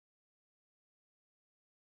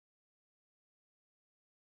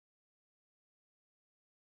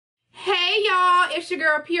Hey y'all, it's your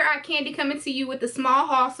girl Pure Eye Candy coming to you with a small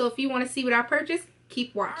haul. So if you want to see what I purchased,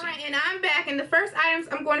 keep watching. Alright, and I'm back, and the first items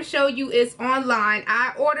I'm going to show you is online.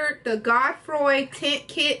 I ordered the Godfroy tint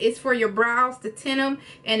kit. It's for your brows to tint them,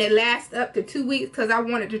 and it lasts up to 2 weeks because I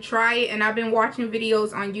wanted to try it, and I've been watching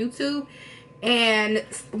videos on YouTube. And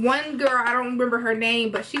one girl, I don't remember her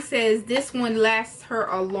name, but she says this one lasts her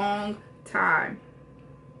a long time.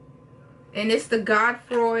 And it's the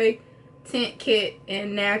Godfroy tint kit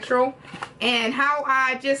in natural. And how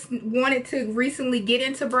I just wanted to recently get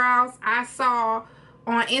into brows, I saw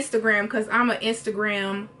on Instagram, because I'm an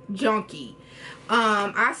Instagram junkie.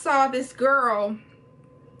 I saw this girl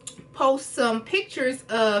post some pictures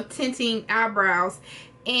of tinting eyebrows,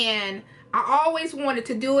 and I always wanted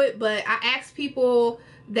to do it, but I asked people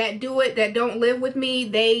that do it that don't live with me.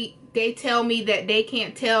 They tell me that they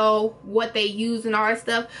can't tell what they use and all that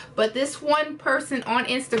stuff. But this one person on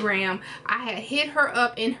Instagram, I had hit her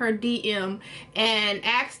up in her DM and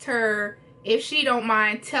asked her if she don't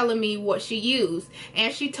mind telling me what she used.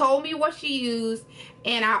 And she told me what she used,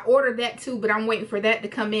 and I ordered that too, but I'm waiting for that to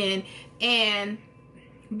come in.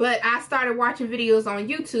 But I started watching videos on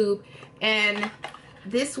YouTube, and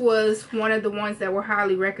this was one of the ones that were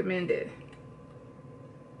highly recommended.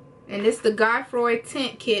 And it's the Godfroy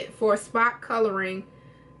tint kit for spot coloring.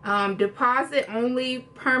 Deposit only,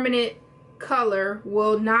 permanent color,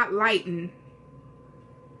 will not lighten.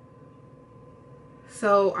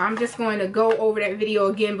 So I'm just going to go over that video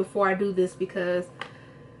again before I do this, because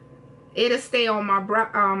it'll stay on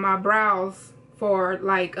my brows for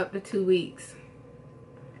like up to 2 weeks.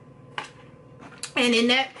 And in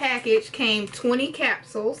that package came 20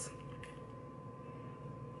 capsules,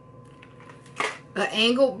 an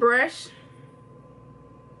angled brush,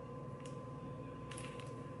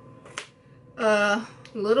 a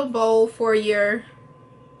little bowl for the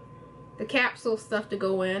capsule stuff to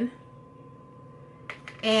go in,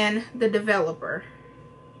 and the developer.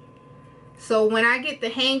 So when I get the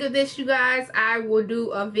hang of this, you guys, I will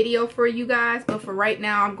do a video for you guys, but for right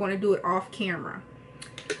now I'm going to do it off camera.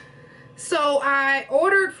 So I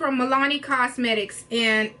ordered from Milani Cosmetics,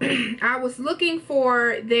 and I was looking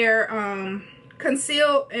for their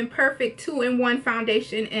Conceal and Perfect 2-in-1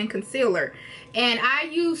 foundation and concealer, and I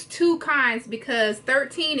used two kinds because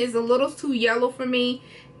 13 is a little too yellow for me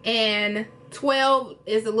and 12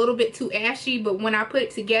 is a little bit too ashy. But when I put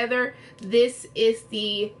it together, this is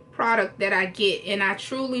the product that I get, and I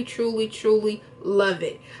truly love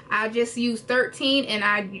it. I just used 13 and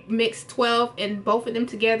I mixed 12 and both of them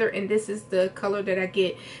together, and this is the color that I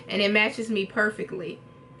get, and it matches me perfectly.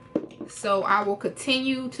 So I will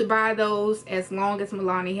continue to buy those as long as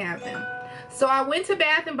Milani have them. So I went to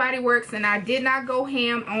Bath and Body Works, and I did not go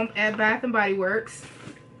ham at Bath and Body Works.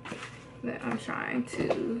 I'm trying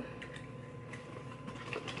to.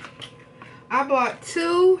 I bought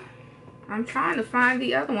two. I'm trying to find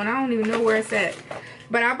the other one. I don't even know where it's at.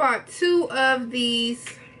 But I bought two of these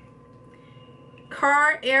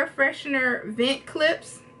car air freshener vent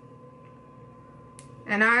clips.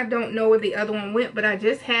 And I don't know where the other one went, but I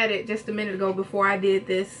just had it just a minute ago before I did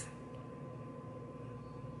this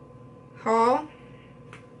haul.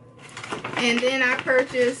 And then I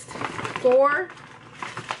purchased 4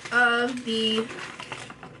 of the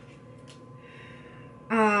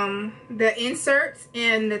inserts,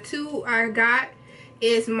 and the 2 I got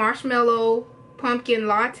is marshmallow pumpkin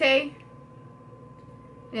latte,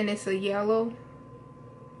 and it's a yellow,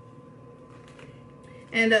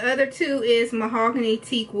 and the other 2 is mahogany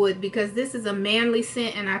teak wood, because this is a manly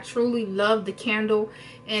scent and I truly love the candle,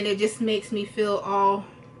 and it just makes me feel all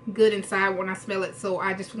good inside when I smell it. So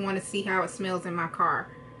I just want to see how it smells in my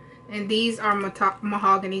car. And these are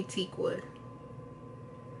mahogany teak wood.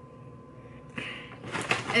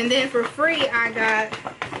 And then for free, I got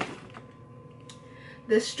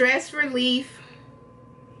the Stress Relief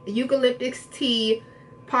Eucalyptus Tea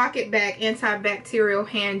Pocket Back Antibacterial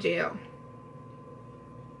Hand Gel.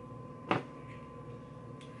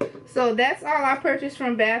 So that's all I purchased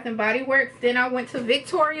from Bath and Body Works. Then I went to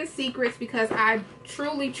Victoria's Secrets because I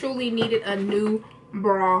truly needed a new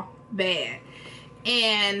bra bag.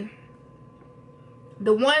 And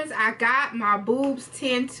the ones I got, my boobs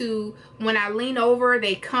tend to, when I lean over,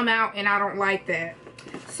 they come out, and I don't like that.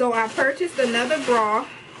 So I purchased another bra.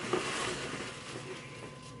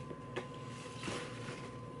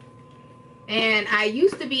 And I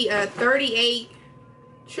used to be a 38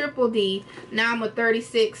 triple D. Now I'm a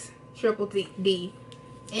 36 triple D.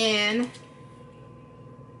 And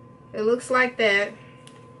it looks like that.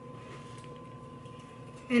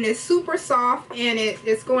 And it's super soft, and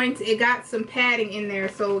it got some padding in there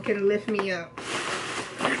so it can lift me up.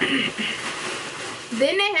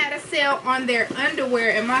 Then they had a sale on their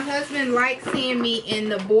underwear, and my husband likes seeing me in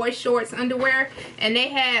the boy shorts underwear, and they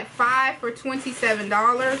had 5 for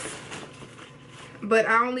 $27, but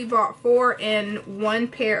I only bought 4 and 1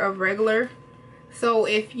 pair of regular. So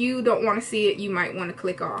if you don't want to see it, you might want to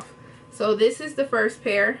click off. So this is the first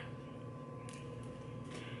pair.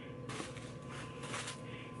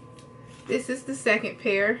 This is the second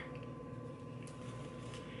pair.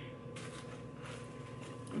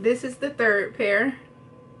 This is the third pair.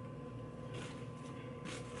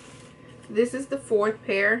 This is the fourth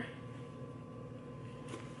pair.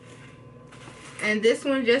 And this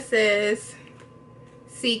one just says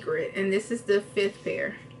secret, and this is the fifth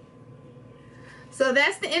pair. So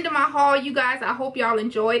that's the end of my haul, you guys. I hope y'all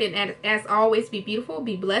enjoyed, and as always, be beautiful,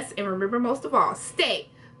 be blessed, and remember, most of all, stay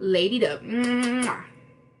ladied up. Mwah.